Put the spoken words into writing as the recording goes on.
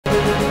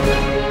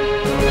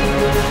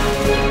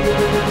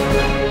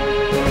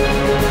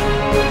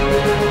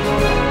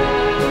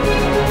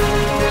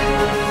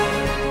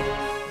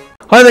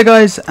Hi there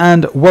guys,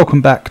 and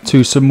welcome back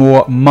to some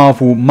more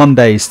Marvel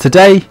Mondays.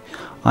 Today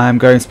I am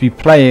going to be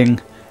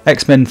playing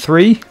X-Men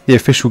 3, the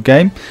official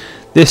game.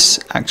 This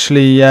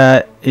actually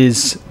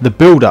is the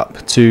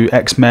build-up to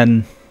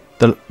X-Men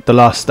the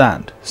Last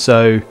Stand.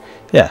 So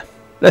yeah,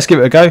 let's give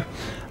it a go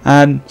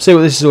and see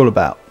what this is all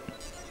about.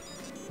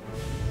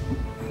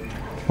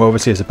 Well,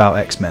 obviously it's about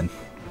X-Men.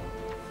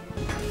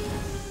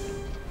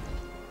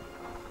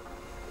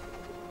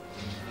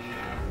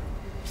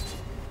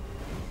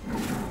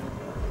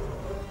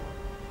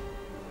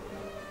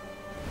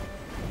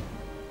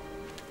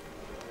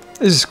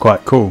 This is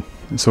quite cool.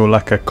 It's all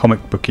like a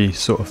comic booky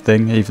sort of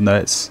thing, even though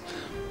it's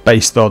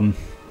based on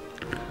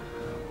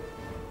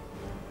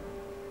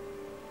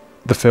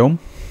the film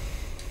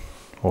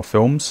or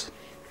films.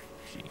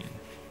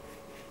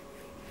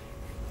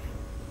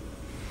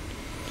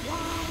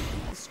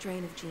 The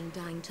strain of Jean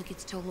dying took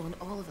its toll on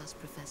all of us,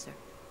 Professor.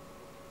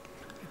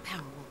 Your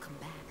power will come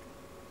back.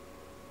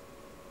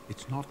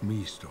 It's not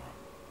me, Storm.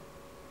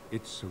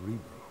 It's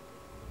Cerebro.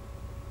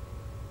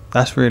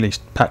 That's really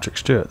Patrick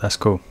Stewart. That's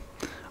cool.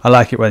 I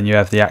like it when you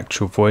have the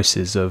actual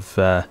voices of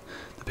the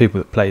people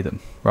that play them,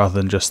 rather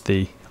than just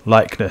the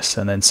likeness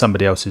and then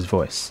somebody else's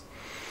voice.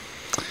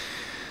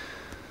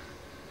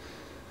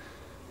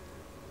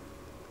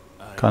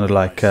 Kind of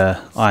like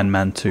Iron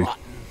Man 2.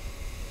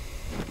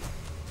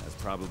 That's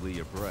probably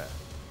your breath.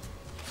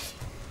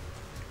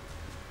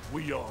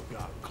 We all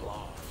got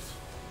claws.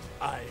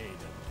 I ain't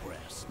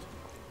impressed.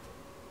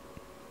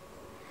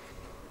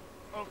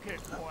 Okay,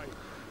 boy.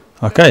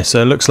 Okay,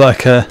 so it looks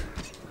like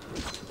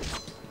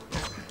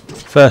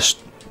first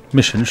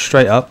mission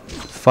straight up,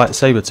 fight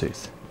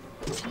Sabretooth.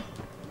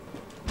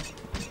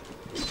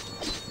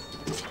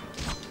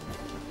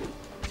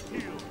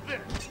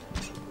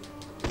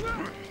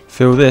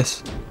 Feel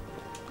this?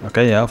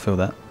 Okay, yeah, I'll feel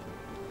that.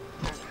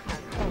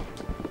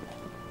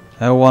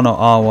 L1 or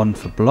R1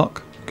 for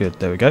block. Good,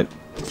 there we go.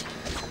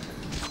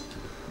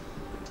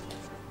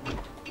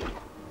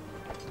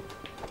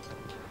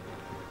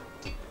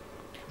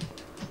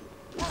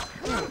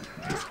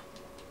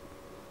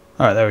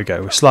 Alright, there we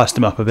go. We sliced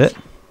him up a bit.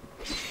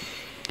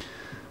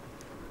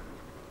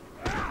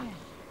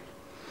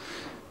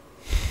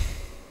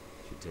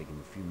 Should take him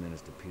a few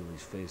minutes to peel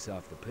his face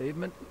off the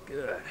pavement.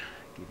 Good.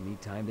 Give me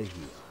time to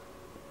heal.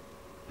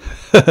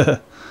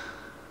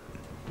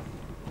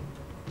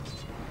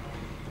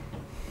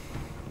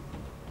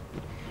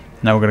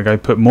 Now we're going to go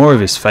put more of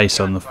his face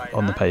on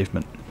the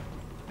pavement.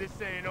 This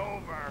ain't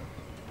over.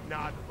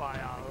 Not by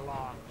a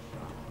long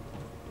shot.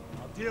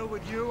 I'll deal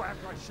with you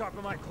after I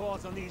sharpen my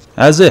claws on these.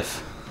 As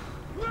if.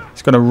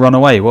 He's going to run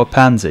away. What a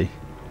pansy.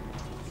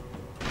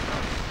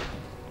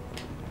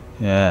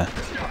 Yeah.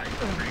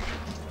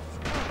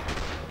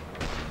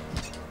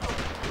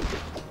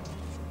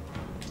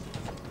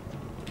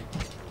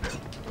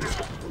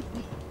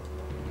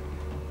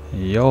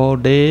 You're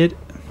dead.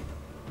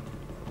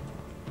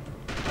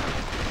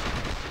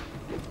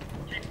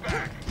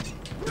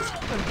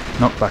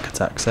 Knockback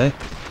attacks, eh?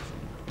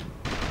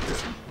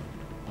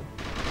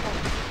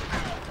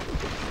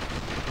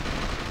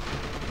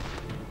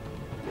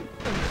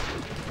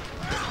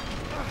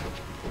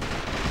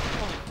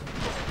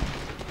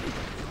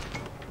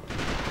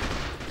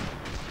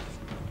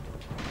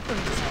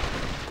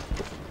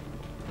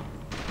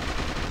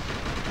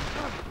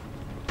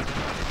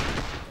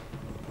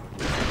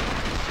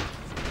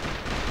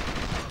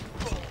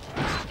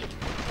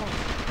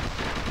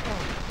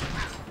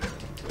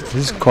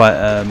 This is quite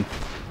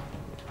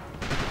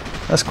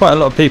that's quite a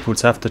lot of people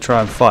to have to try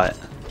and fight.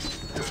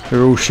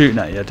 Who are all shooting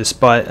at you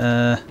despite you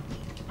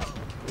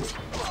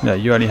know,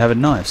 you only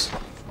having knives.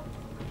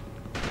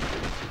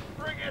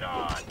 Bring it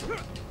on.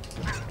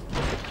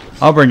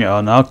 I'll bring it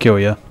on, I'll kill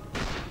you.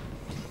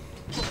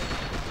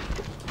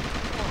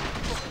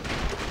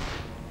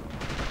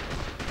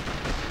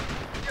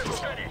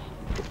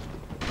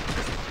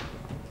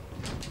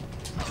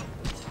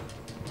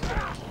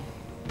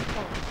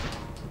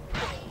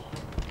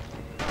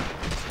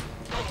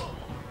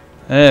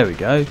 There we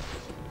go.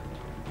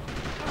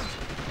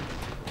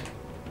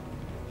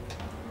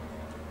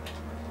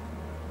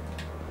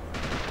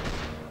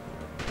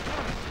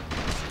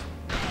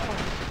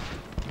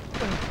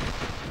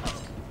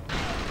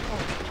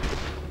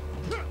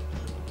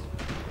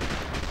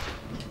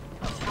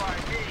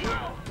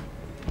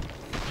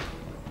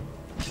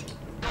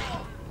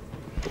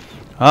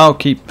 I'll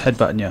keep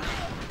headbutting you.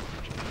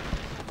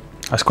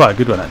 That's quite a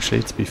good one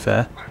actually, to be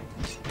fair.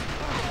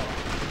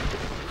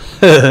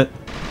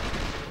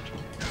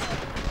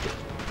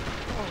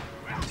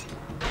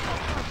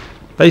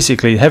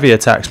 Basically, heavy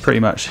attacks pretty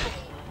much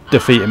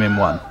defeat him in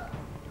one.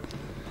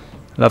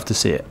 Love to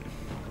see it.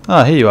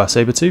 Ah, here you are,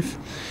 Sabretooth.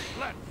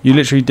 You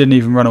literally didn't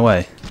even run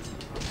away.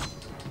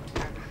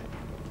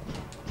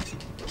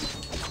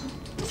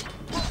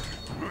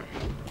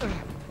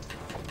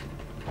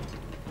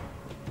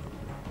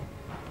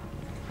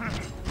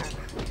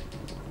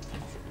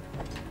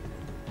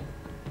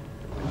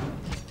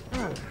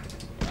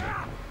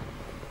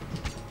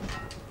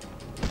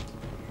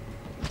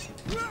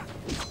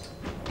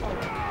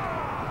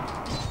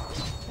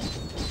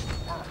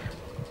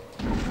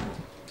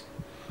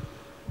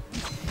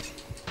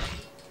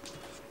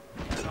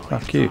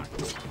 Fuck you.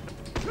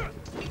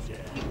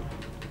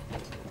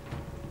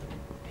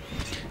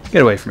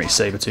 Get away from me,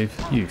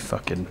 Sabretooth. You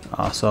fucking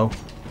arsehole.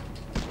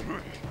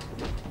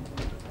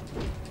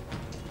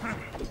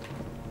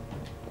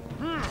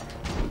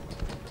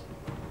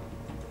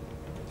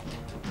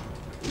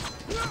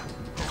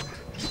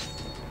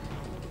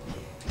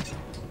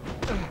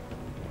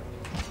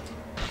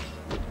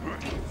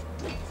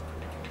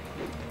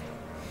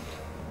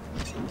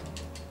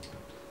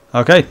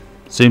 Okay,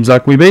 seems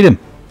like we beat him.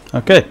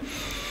 Okay.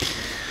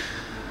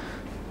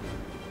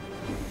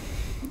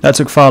 That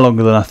took far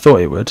longer than I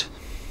thought it would.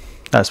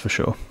 That's for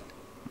sure.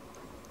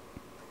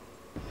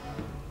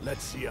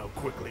 Let's see how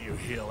quickly you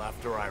heal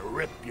after I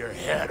rip your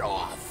head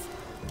off.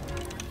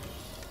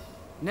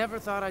 Never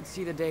thought I'd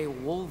see the day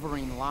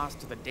Wolverine lost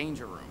to the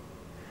Danger Room.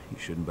 You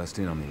shouldn't bust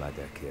in on me like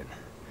that, kid.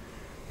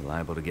 You're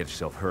liable to get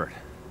yourself hurt.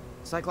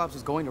 Cyclops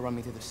was going to run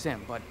me through the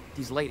sim, but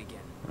he's late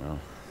again. Well,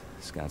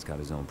 Scott's got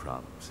his own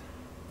problems.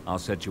 I'll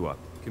set you up.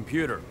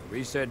 Computer,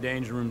 reset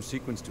Danger Room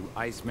sequence to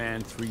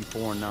Iceman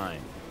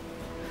 349.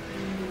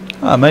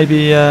 Ah,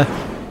 maybe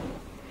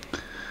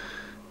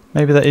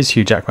maybe that is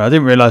Hugh Jackman. I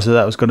didn't realise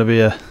that was going to be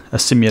a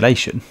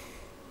simulation.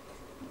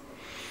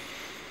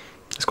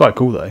 It's quite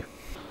cool though.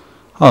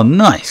 Oh,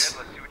 nice.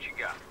 Let's see what you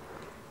got.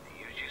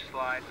 Use your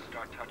slide and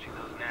start touching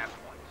those nav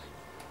points.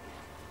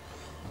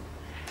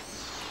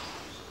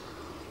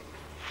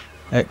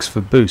 X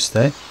for boost,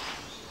 eh?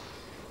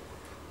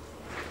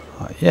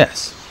 Oh,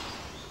 yes.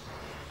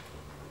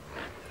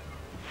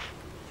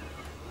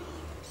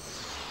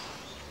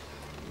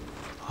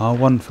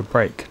 R1 for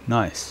brake.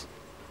 Nice.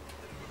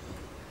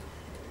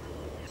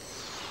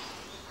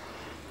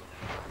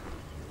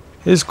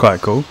 It is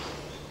quite cool.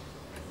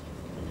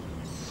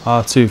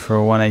 R2 for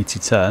a 180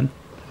 turn.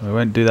 We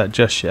won't do that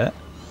just yet.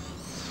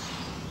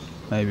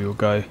 Maybe we'll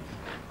go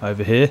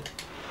over here.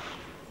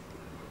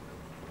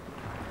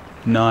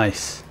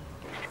 Nice.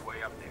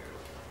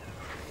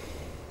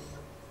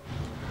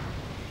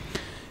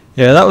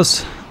 Yeah, that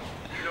was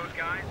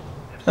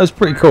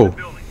pretty cool. Get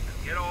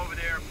over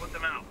there and put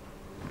them out.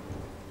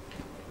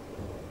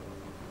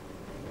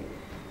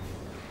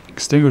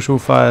 Extinguish all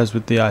fires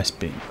with the ice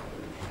beam.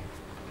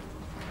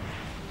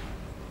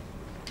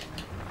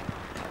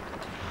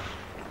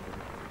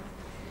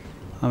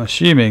 I'm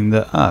assuming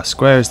that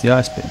square is the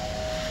ice beam.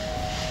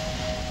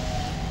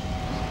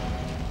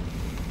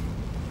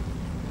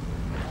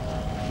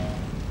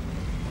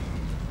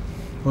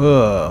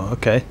 Whoa,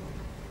 okay.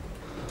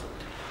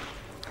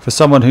 For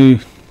someone who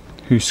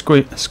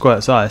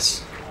squirts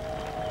ice,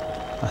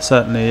 I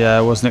certainly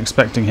wasn't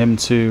expecting him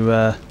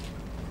to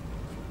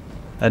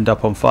end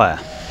up on fire.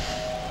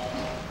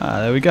 Ah,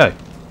 there we go.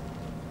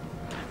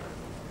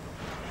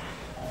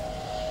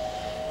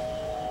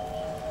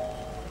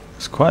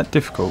 It's quite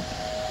difficult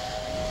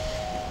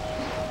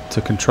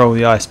to control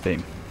the ice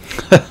beam.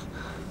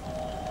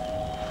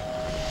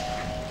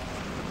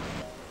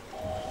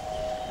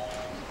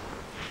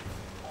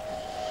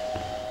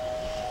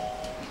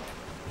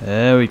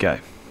 There we go.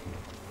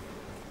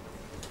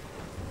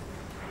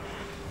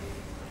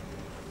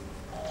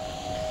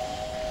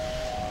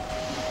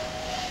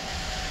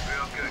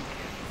 Real good, kid.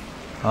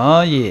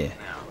 Oh yeah.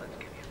 Now let's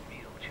give you a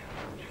meal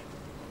challenge.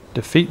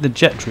 Defeat the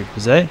jet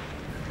troopers, eh?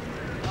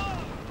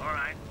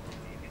 Alright,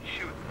 you can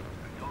shoot,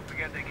 but don't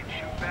forget they can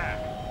shoot back.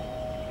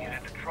 If you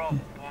get into trouble,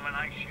 form an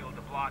ice shield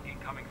to block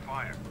incoming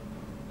fire.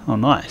 Oh,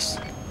 nice.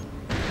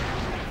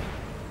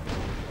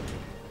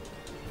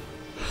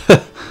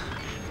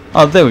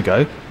 Oh, there we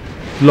go.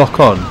 Lock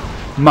on.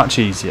 Much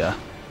easier.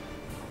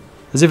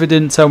 As if it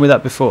didn't tell me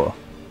that before.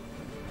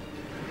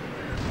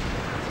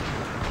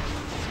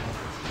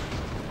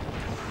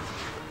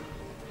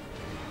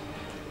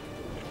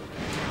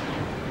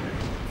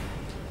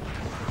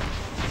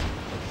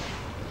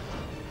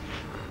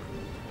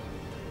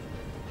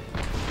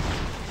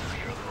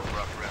 You're a little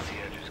rough around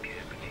the edges, kid,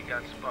 but you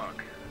got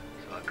spunk,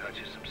 so I'll cut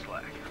you some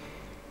slack.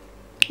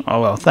 Oh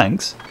well,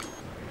 thanks.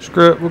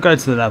 Screw it, we'll go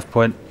to the nav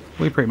point.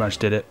 We pretty much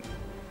did it.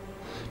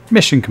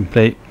 Mission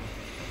complete.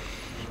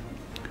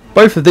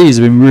 Both of these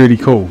have been really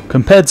cool.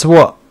 Compared to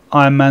what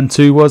Iron Man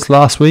 2 was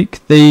last week,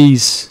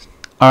 these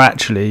are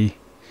actually...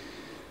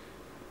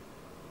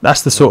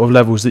 That's the sort of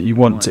levels that you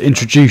want to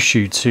introduce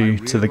you to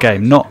the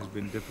game, not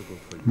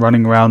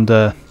running around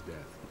a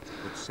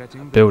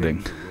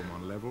building.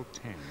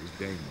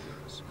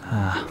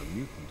 Ah.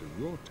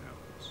 Well,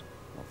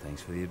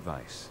 thanks for the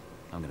advice.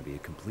 I'm going to be a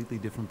completely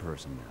different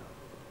person now.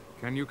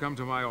 Can you come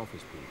to my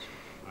office, please?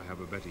 I have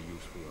a better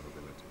use for your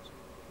abilities.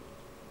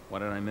 What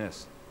did I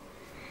miss?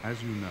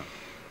 As you know,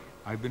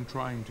 I've been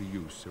trying to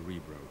use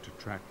Cerebro to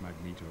track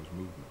Magneto's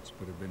movements,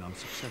 but have been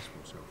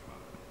unsuccessful so far.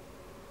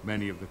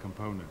 Many of the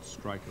components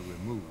Stryker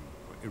removed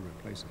were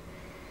irreplaceable.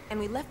 And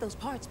we left those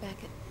parts back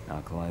at...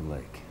 Alkali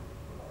Lake.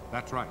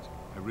 That's right.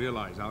 I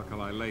realize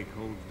Alkali Lake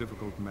holds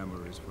difficult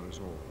memories for us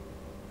all.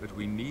 But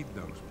we need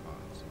those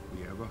parts if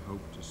we ever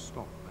hope to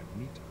stop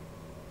Magneto.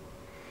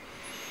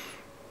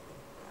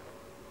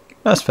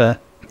 That's fair.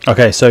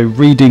 Okay, so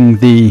reading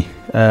the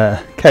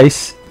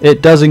case,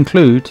 it does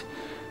include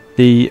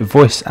the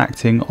voice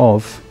acting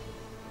of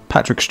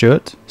Patrick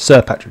Stewart,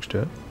 Sir Patrick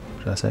Stewart,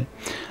 should I say,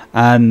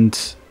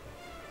 and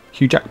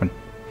Hugh Jackman,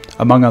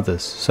 among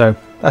others. So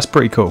that's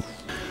pretty cool.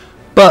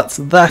 But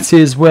that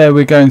is where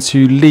we're going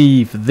to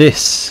leave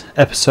this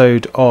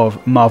episode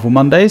of Marvel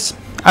Mondays.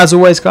 As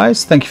always,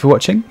 guys, thank you for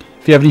watching.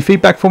 If you have any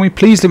feedback for me,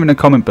 please leave it in a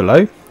comment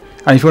below.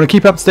 And if you want to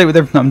keep up to date with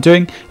everything I'm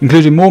doing,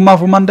 including more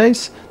Marvel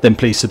Mondays, then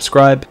please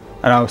subscribe.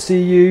 And I'll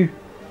see you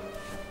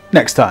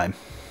next time.